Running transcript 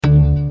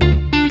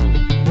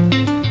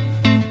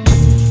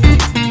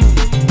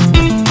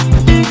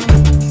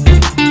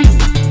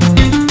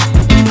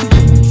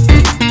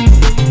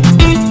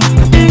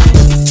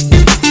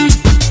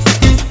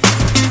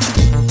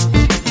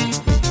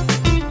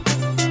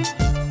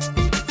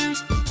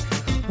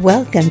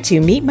Welcome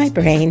to Meet My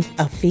Brain,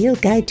 a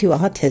field guide to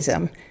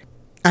autism.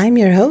 I'm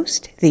your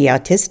host, the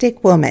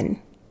Autistic Woman.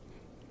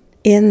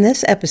 In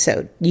this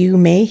episode, you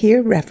may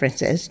hear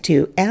references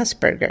to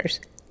Asperger's,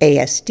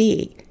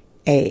 ASD,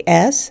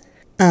 AS,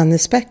 on the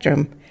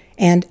spectrum,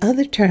 and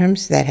other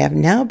terms that have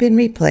now been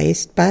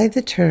replaced by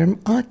the term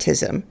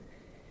autism.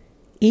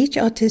 Each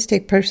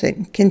autistic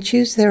person can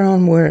choose their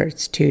own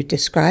words to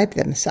describe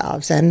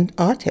themselves and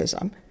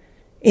autism.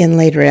 In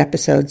later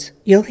episodes,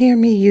 you'll hear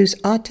me use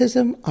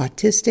autism,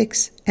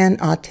 autistics, and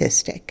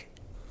autistic.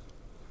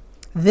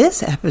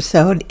 This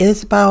episode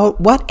is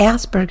about what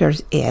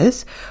Asperger's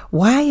is,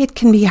 why it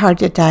can be hard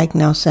to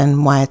diagnose,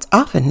 and why it's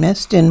often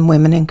missed in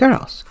women and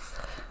girls.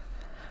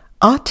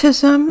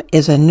 Autism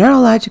is a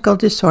neurological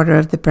disorder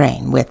of the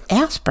brain, with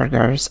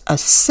Asperger's a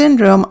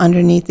syndrome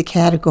underneath the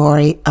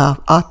category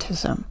of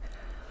autism.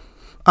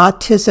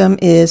 Autism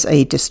is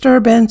a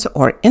disturbance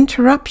or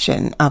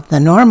interruption of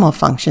the normal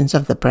functions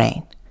of the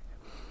brain.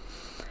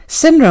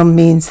 Syndrome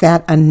means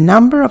that a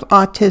number of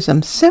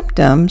autism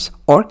symptoms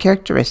or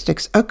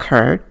characteristics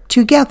occur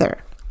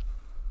together.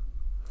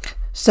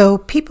 So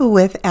people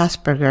with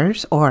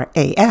Asperger's or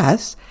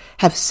AS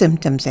have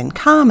symptoms in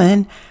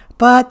common,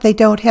 but they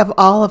don't have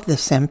all of the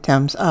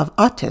symptoms of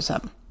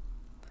autism.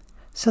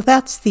 So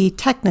that's the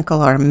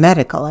technical or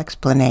medical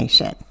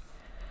explanation.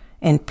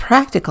 In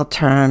practical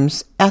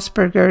terms,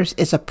 Asperger's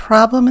is a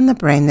problem in the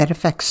brain that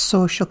affects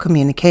social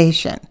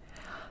communication.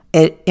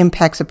 It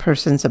impacts a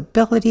person's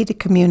ability to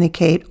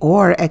communicate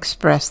or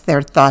express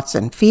their thoughts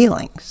and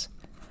feelings.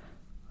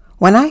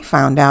 When I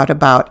found out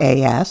about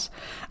AS,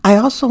 I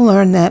also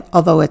learned that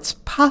although it's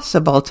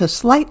possible to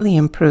slightly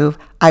improve,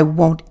 I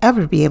won't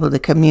ever be able to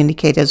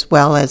communicate as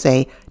well as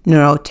a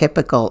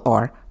neurotypical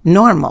or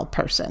normal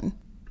person.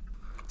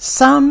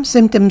 Some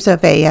symptoms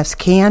of AS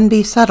can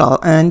be subtle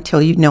until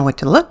you know what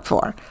to look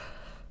for.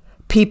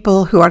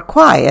 People who are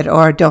quiet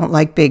or don't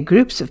like big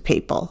groups of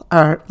people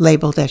are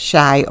labeled as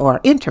shy or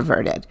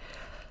introverted.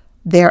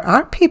 There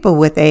are people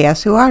with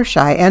AS who are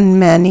shy, and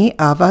many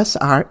of us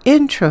are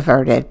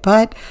introverted,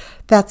 but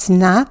that's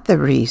not the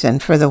reason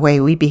for the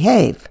way we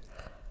behave.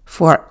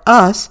 For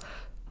us,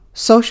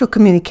 social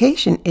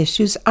communication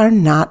issues are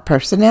not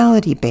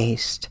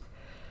personality-based.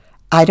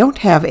 I don't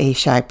have a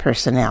shy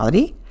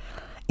personality.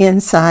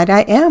 Inside,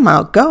 I am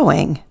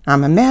outgoing.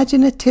 I'm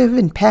imaginative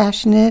and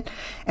passionate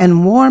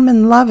and warm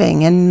and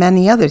loving and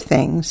many other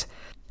things.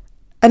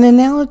 An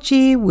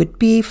analogy would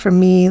be for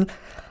me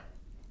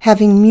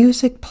having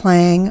music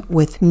playing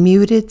with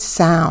muted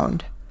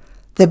sound.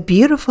 The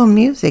beautiful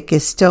music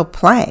is still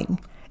playing.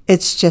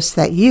 It's just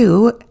that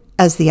you,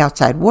 as the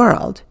outside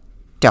world,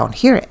 don't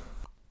hear it.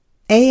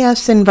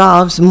 AS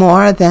involves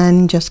more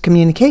than just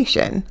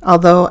communication,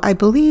 although I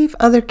believe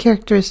other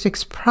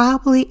characteristics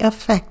probably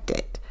affect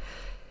it.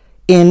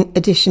 In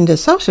addition to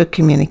social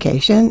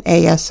communication,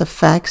 AS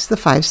affects the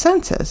five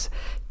senses: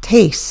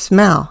 taste,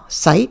 smell,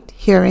 sight,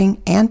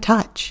 hearing, and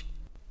touch.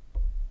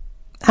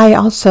 I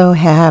also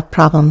have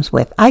problems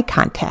with eye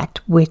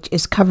contact, which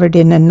is covered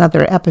in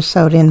another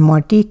episode in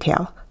more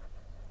detail.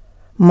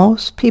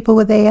 Most people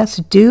with AS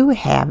do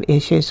have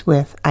issues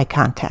with eye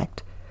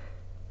contact.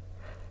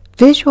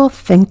 Visual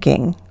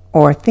thinking,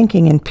 or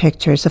thinking in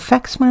pictures,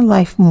 affects my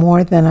life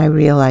more than I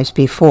realized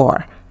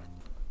before.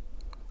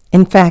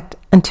 In fact,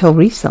 until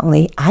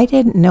recently, I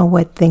didn't know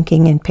what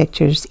thinking in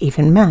pictures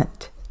even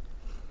meant.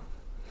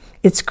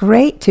 It's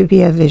great to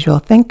be a visual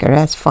thinker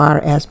as far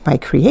as my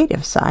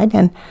creative side,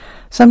 and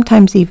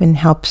sometimes even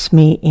helps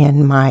me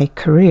in my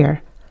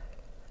career.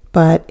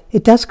 But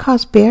it does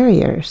cause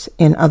barriers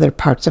in other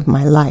parts of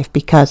my life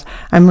because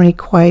I'm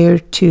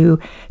required to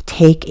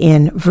take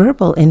in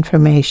verbal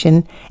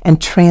information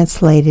and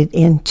translate it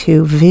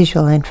into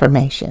visual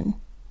information.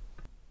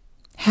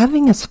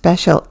 Having a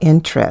special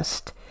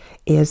interest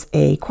is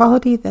a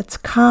quality that's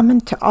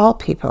common to all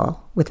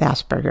people with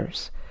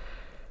Asperger's.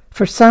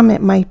 For some,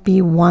 it might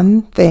be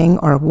one thing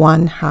or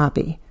one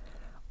hobby.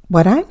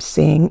 What I'm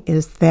seeing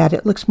is that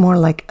it looks more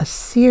like a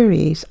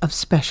series of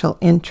special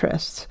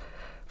interests.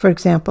 For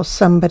example,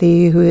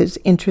 somebody who is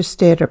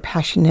interested or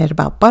passionate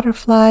about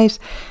butterflies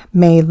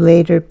may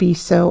later be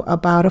so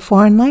about a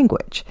foreign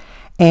language,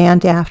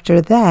 and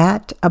after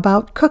that,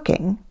 about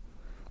cooking,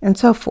 and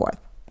so forth.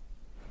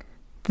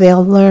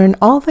 They'll learn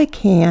all they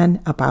can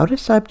about a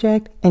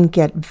subject and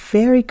get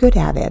very good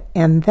at it,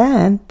 and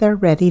then they're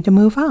ready to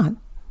move on.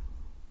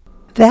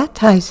 That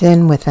ties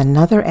in with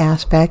another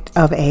aspect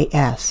of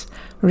AS,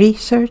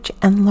 research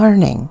and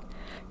learning.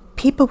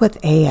 People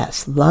with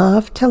AS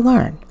love to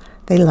learn.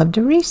 They love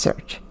to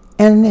research,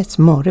 and it's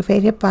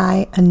motivated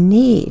by a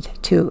need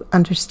to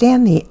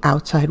understand the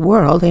outside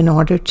world in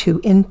order to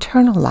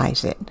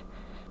internalize it.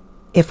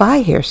 If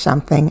I hear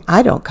something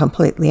I don't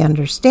completely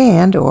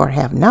understand or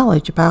have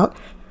knowledge about,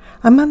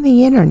 I'm on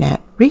the internet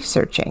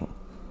researching.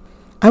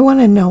 I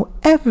want to know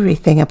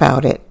everything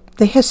about it,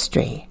 the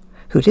history,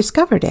 who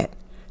discovered it,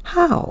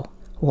 how,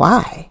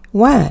 why,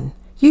 when.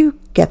 You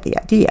get the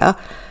idea.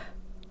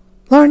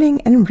 Learning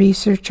and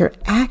research are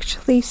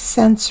actually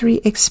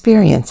sensory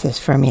experiences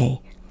for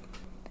me.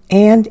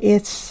 And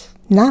it's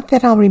Not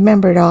that I'll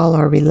remember it all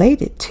or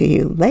relate it to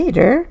you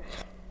later.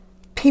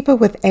 People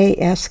with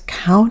AS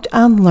count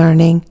on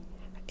learning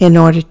in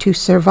order to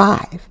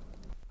survive.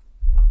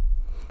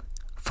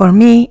 For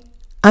me,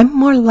 I'm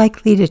more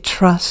likely to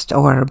trust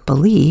or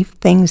believe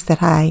things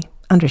that I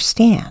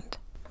understand.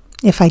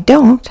 If I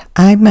don't,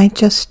 I might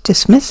just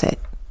dismiss it.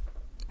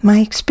 My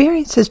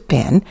experience has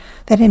been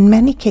that in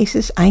many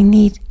cases I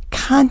need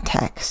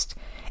context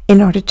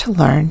in order to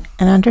learn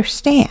and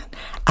understand.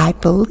 I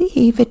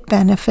believe it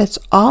benefits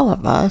all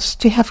of us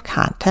to have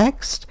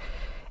context.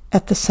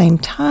 At the same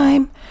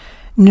time,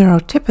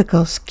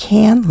 neurotypicals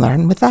can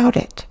learn without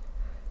it.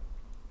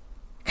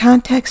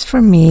 Context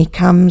for me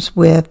comes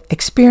with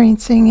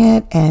experiencing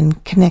it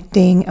and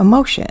connecting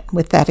emotion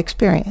with that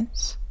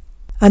experience.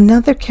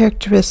 Another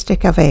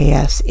characteristic of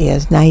AS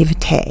is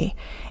naivete,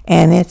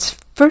 and it's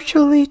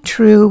virtually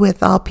true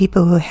with all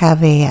people who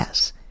have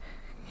AS.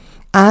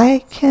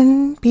 I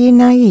can be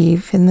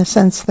naive in the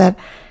sense that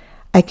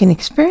I can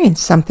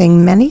experience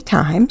something many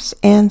times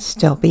and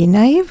still be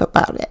naive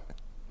about it.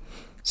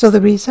 So the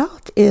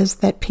result is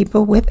that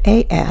people with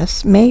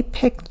AS may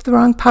pick the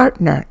wrong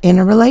partner in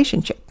a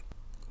relationship.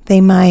 They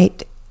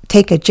might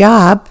take a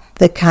job,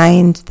 the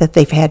kind that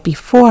they've had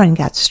before and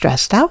got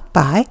stressed out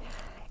by,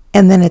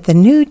 and then at the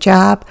new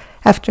job,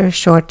 after a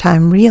short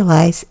time,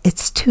 realize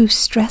it's too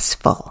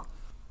stressful.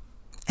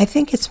 I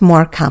think it's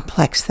more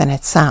complex than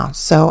it sounds,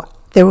 so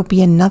there will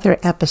be another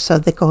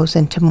episode that goes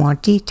into more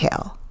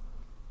detail.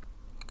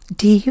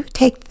 Do you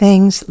take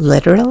things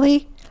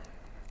literally?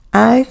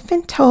 I've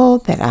been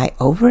told that I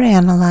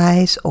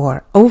overanalyze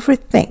or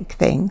overthink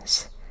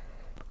things.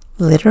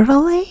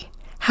 Literally?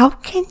 How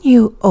can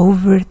you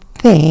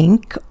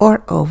overthink or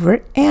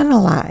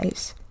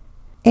overanalyze?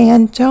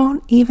 And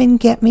don't even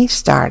get me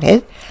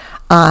started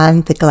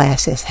on the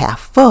glass is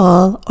half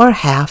full or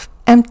half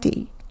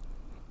empty.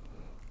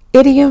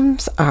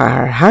 Idioms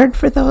are hard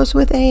for those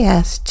with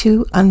AS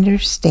to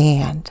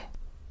understand.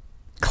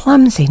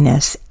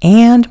 Clumsiness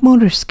and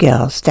motor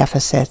skills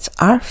deficits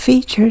are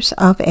features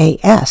of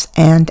AS,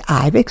 and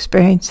I've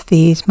experienced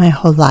these my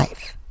whole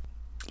life.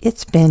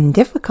 It's been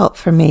difficult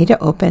for me to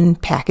open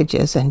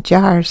packages and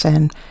jars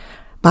and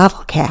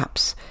bottle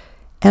caps,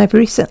 and I've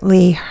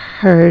recently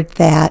heard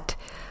that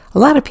a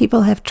lot of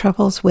people have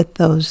troubles with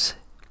those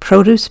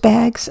produce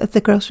bags at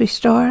the grocery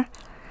store.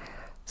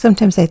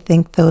 Sometimes I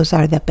think those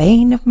are the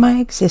bane of my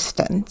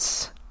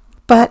existence.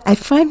 But I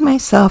find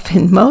myself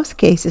in most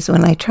cases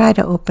when I try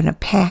to open a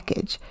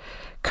package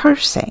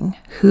cursing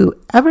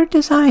whoever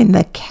designed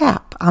the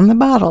cap on the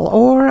bottle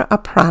or a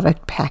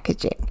product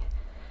packaging.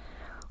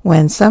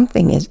 When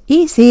something is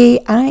easy,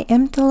 I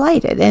am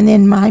delighted, and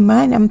in my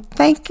mind I'm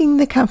thanking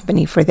the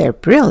company for their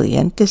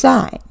brilliant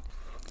design.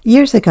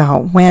 Years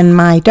ago, when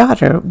my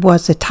daughter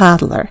was a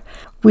toddler,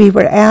 we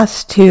were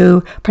asked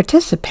to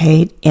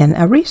participate in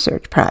a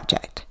research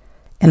project,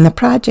 and the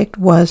project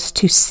was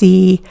to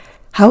see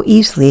how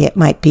easily it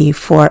might be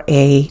for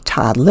a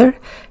toddler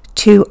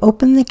to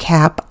open the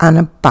cap on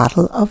a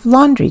bottle of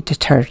laundry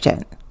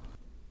detergent.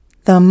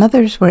 The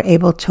mothers were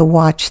able to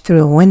watch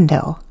through a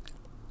window.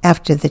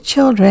 After the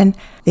children,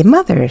 the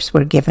mothers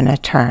were given a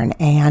turn,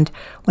 and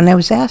when I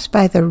was asked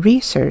by the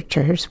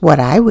researchers what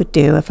I would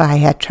do if I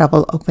had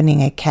trouble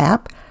opening a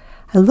cap,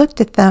 I looked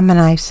at them and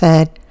I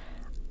said,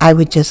 I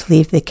would just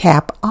leave the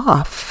cap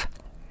off.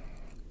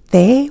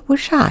 They were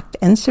shocked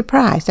and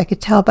surprised. I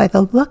could tell by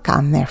the look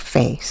on their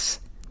face.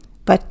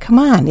 But come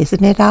on,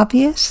 isn't it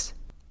obvious?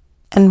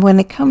 And when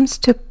it comes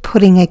to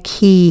putting a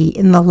key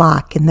in the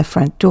lock in the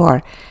front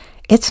door,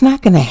 it's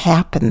not going to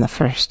happen the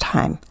first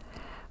time.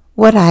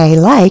 What I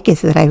like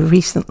is that I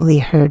recently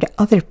heard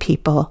other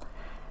people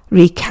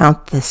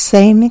recount the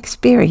same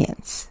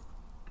experience.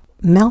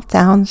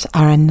 Meltdowns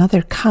are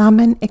another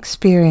common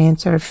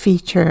experience or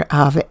feature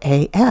of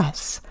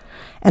AS,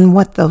 and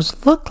what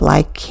those look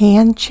like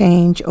can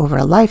change over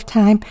a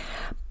lifetime,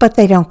 but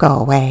they don't go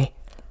away.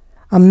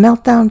 A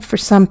meltdown for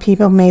some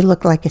people may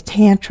look like a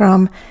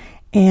tantrum,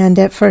 and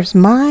at first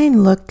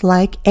mine looked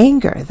like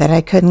anger that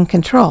I couldn't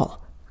control.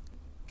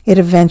 It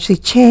eventually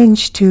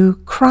changed to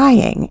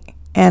crying,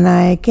 and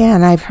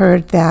I've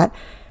heard that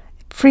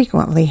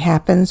frequently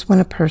happens when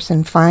a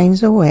person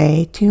finds a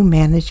way to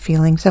manage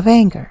feelings of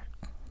anger.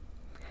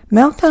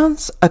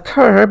 Meltdowns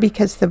occur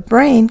because the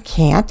brain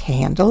can't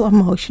handle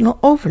emotional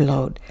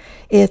overload.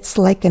 It's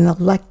like an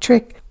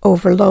electric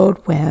overload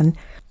when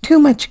too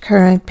much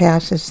current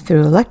passes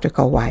through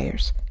electrical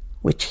wires,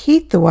 which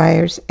heat the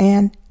wires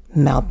and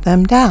melt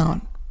them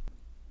down.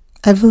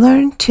 I've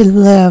learned to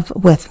live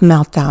with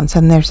meltdowns,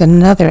 and there's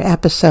another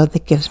episode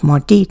that gives more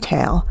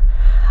detail.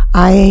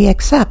 I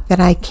accept that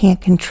I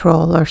can't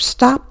control or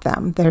stop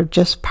them. They're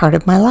just part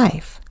of my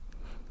life.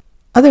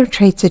 Other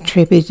traits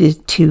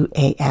attributed to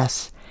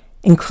AS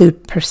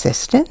include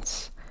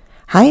persistence,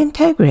 high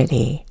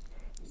integrity,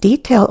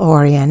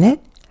 detail-oriented,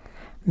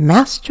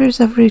 masters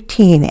of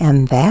routine,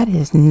 and that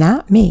is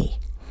not me,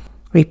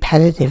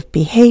 repetitive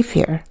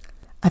behavior,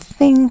 a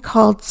thing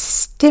called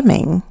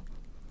stimming,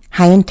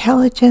 high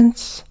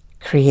intelligence,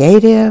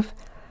 creative,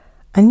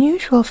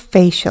 unusual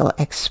facial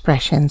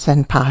expressions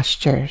and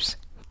postures,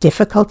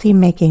 difficulty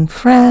making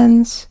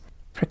friends,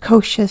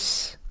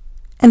 precocious,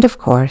 and of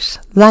course,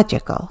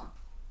 logical.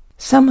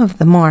 Some of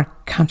the more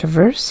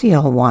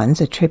controversial ones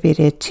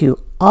attributed to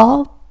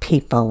all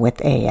people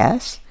with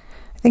AS,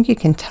 I think you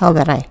can tell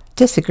that I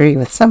disagree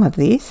with some of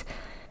these,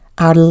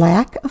 are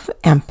lack of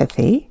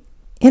empathy,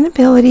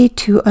 inability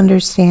to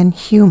understand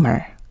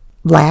humor,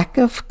 lack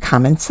of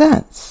common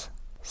sense,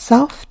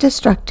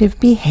 self-destructive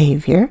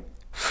behavior,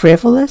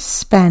 frivolous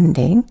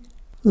spending,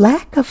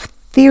 lack of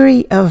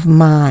theory of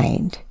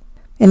mind.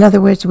 In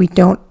other words, we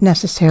don't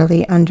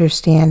necessarily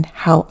understand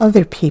how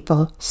other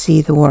people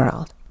see the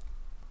world.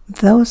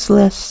 Those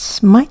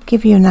lists might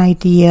give you an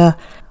idea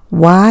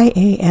why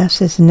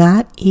AS is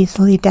not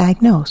easily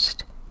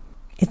diagnosed.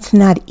 It's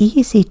not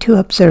easy to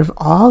observe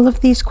all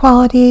of these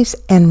qualities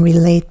and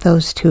relate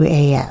those to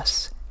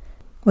AS.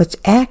 What's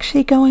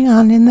actually going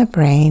on in the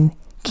brain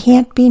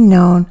can't be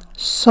known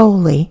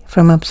solely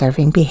from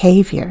observing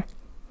behavior.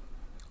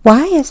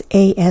 Why is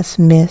AS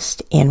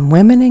missed in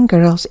women and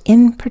girls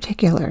in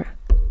particular?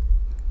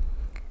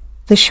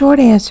 The short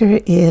answer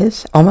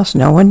is almost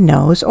no one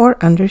knows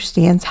or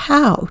understands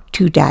how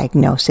to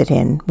diagnose it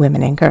in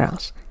women and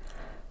girls.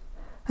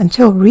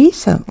 Until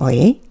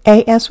recently,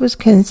 AS was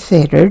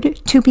considered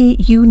to be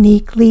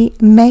uniquely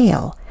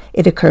male.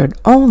 It occurred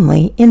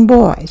only in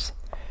boys.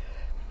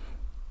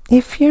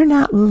 If you're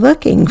not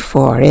looking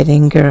for it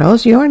in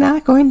girls, you're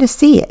not going to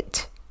see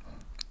it.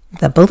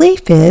 The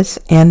belief is,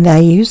 and I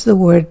use the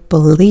word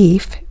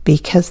belief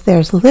because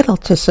there's little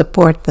to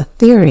support the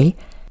theory,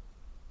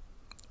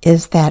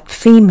 is that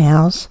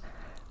females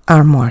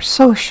are more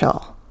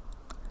social.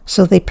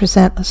 So they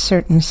present a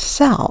certain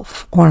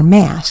self or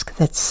mask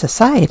that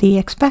society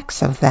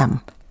expects of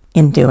them.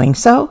 In doing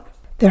so,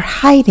 they're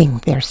hiding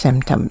their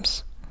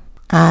symptoms.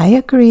 I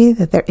agree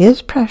that there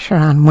is pressure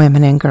on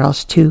women and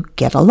girls to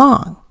get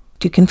along,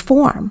 to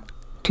conform,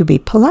 to be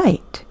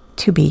polite,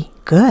 to be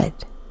good.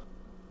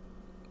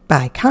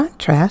 By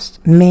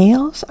contrast,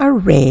 males are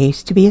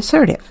raised to be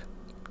assertive,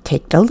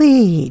 take the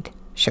lead,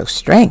 show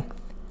strength.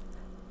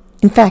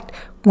 In fact,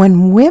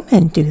 when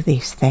women do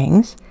these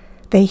things,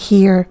 they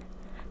hear,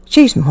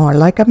 "She's more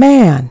like a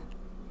man,"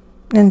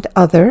 and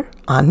other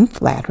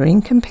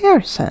unflattering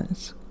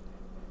comparisons.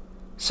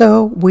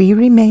 So we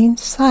remain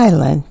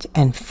silent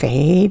and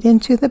fade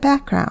into the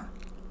background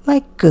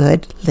like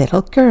good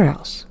little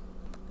girls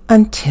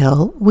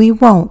until we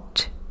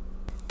won't.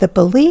 The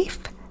belief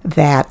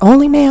that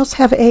only males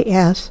have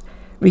AS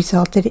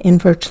resulted in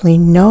virtually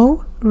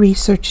no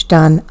research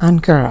done on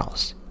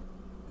girls.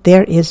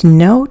 There is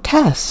no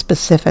test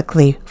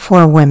specifically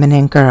for women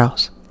and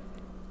girls.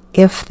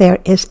 If there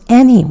is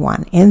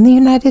anyone in the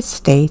United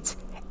States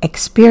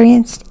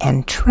experienced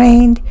and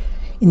trained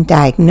in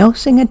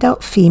diagnosing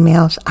adult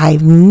females,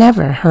 I've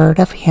never heard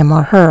of him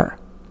or her.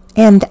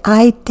 And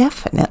I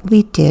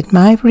definitely did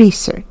my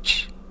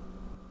research.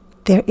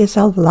 There is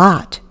a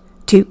lot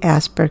to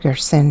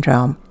Asperger's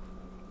syndrome,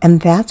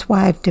 and that's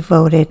why I've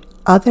devoted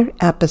other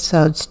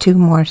episodes to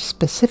more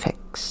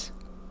specifics.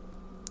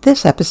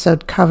 This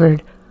episode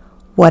covered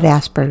what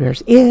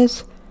Asperger's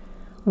is,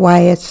 why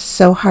it's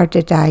so hard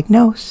to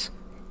diagnose,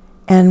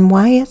 and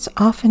why it's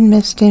often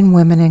missed in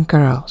women and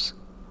girls.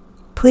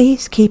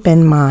 Please keep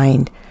in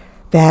mind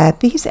that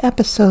these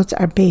episodes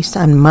are based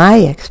on my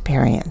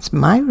experience,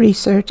 my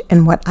research,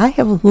 and what I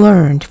have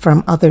learned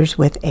from others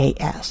with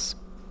AS.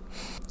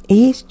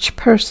 Each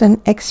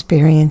person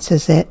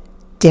experiences it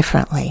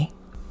differently.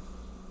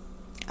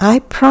 I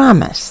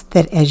promise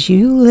that as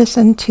you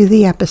listen to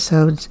the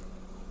episodes,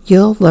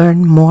 you'll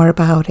learn more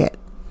about it,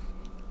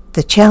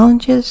 the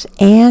challenges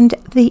and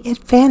the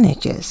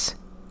advantages.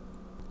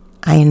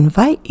 I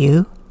invite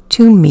you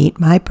to meet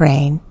my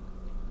brain.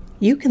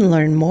 You can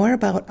learn more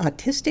about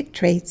autistic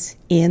traits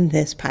in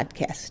this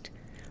podcast.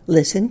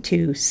 Listen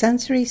to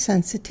sensory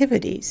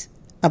sensitivities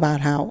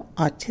about how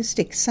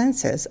autistic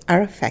senses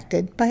are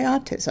affected by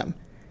autism.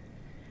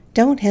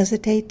 Don't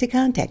hesitate to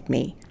contact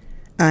me.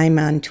 I'm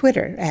on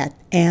Twitter at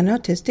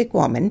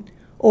 @AnAutisticWoman,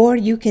 or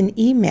you can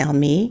email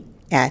me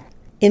at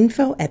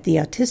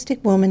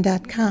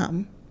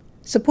info@theautisticwoman.com.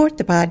 Support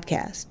the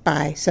podcast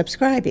by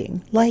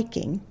subscribing,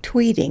 liking,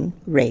 tweeting,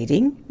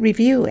 rating,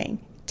 reviewing,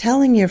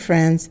 telling your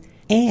friends,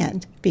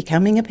 and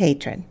becoming a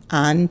patron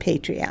on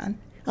Patreon.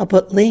 I'll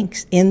put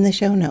links in the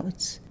show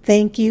notes.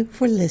 Thank you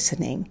for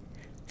listening.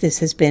 This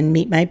has been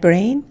Meet My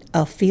Brain,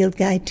 a field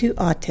guide to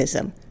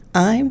autism.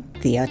 I'm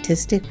the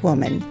Autistic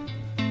Woman.